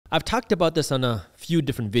I've talked about this on a few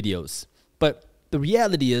different videos, but the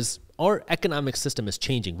reality is our economic system is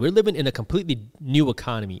changing. We're living in a completely new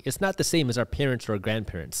economy. It's not the same as our parents or our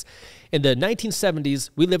grandparents. In the 1970s,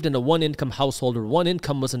 we lived in a one-income household where one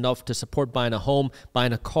income was enough to support buying a home,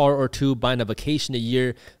 buying a car or two, buying a vacation a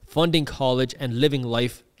year, funding college, and living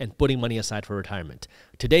life and putting money aside for retirement.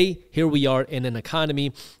 Today, here we are in an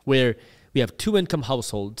economy where we have two-income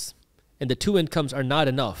households, and the two incomes are not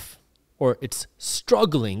enough, or it's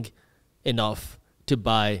struggling enough to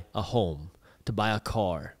buy a home, to buy a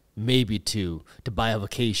car, maybe to buy a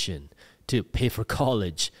vacation, to pay for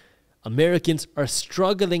college. Americans are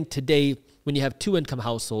struggling today when you have two-income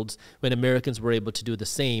households, when Americans were able to do the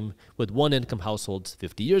same with one-income households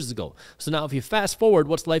 50 years ago. So now if you fast forward,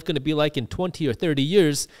 what's life going to be like in 20 or 30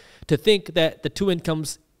 years, to think that the two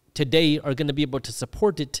incomes today are going to be able to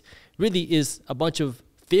support it really is a bunch of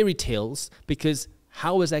fairy tales, because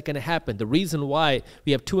how is that going to happen? The reason why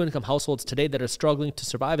we have two-income households today that are struggling to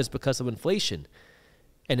survive is because of inflation.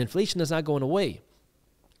 And inflation is not going away.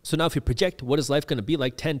 So now if you project what is life going to be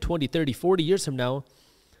like 10, 20, 30, 40 years from now,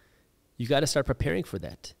 you got to start preparing for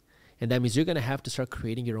that. And that means you're going to have to start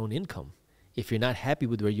creating your own income. If you're not happy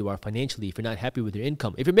with where you are financially, if you're not happy with your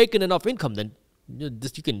income, if you're making enough income, then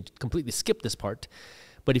you can completely skip this part.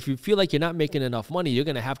 But if you feel like you're not making enough money, you're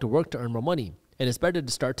going to have to work to earn more money. And it's better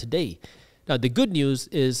to start today. Now, the good news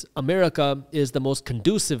is America is the most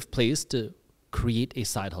conducive place to create a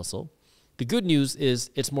side hustle. The good news is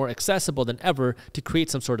it's more accessible than ever to create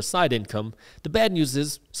some sort of side income. The bad news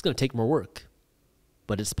is it's going to take more work,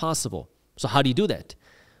 but it's possible. So how do you do that?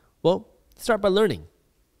 Well, start by learning.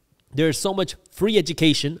 There is so much free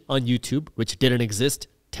education on YouTube, which didn't exist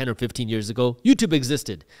 10 or 15 years ago. YouTube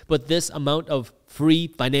existed, but this amount of free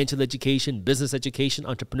financial education, business education,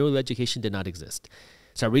 entrepreneurial education did not exist.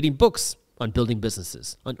 Start reading books on building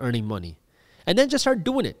businesses, on earning money, and then just start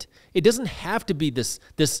doing it. It doesn't have to be this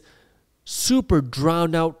super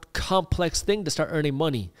drowned out complex thing to start earning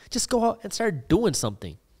money. Just go out and start doing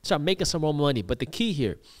something. Start making some more money. But the key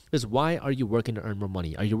here is, why are you working to earn more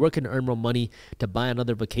money? Are you working to earn more money to buy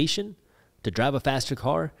another vacation, to drive a faster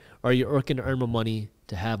car, or are you working to earn more money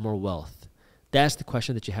to have more wealth? That's the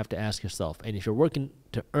question that you have to ask yourself. And if you're working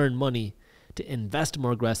to earn money, to invest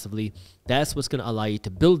more aggressively, that's what's going to allow you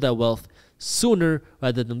to build that wealth sooner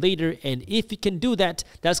rather than later. And if you can do that,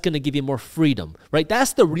 that's going to give you more freedom, right?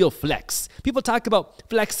 That's the real flex. People talk about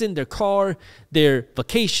flexing their car, their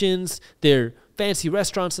vacations, their fancy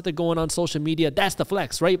restaurants that they're going on social media. That's the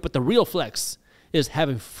flex, right? But the real flex is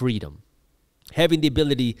having freedom, having the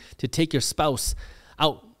ability to take your spouse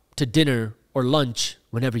out to dinner or lunch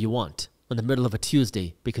whenever you want in the middle of a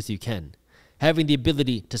Tuesday because you can. Having the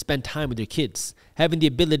ability to spend time with your kids, having the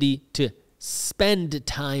ability to spend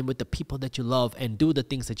time with the people that you love and do the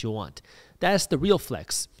things that you want. That's the real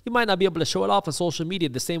flex. You might not be able to show it off on social media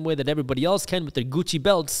the same way that everybody else can with their Gucci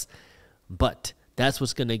belts, but that's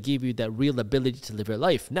what's going to give you that real ability to live your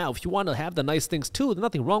life. Now, if you want to have the nice things too, there's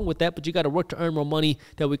nothing wrong with that, but you got to work to earn more money,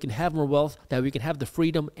 that we can have more wealth, that we can have the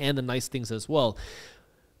freedom and the nice things as well.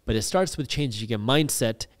 But it starts with changing your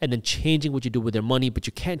mindset and then changing what you do with your money. But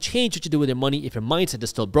you can't change what you do with your money if your mindset is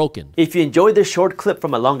still broken. If you enjoyed this short clip from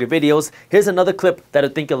my longer videos, here's another clip that I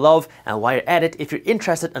think you'll love. And while you're at it, if you're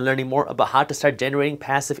interested in learning more about how to start generating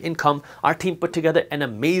passive income, our team put together an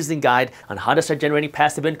amazing guide on how to start generating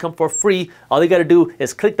passive income for free. All you got to do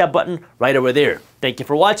is click that button right over there. Thank you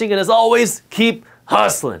for watching, and as always, keep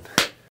hustling.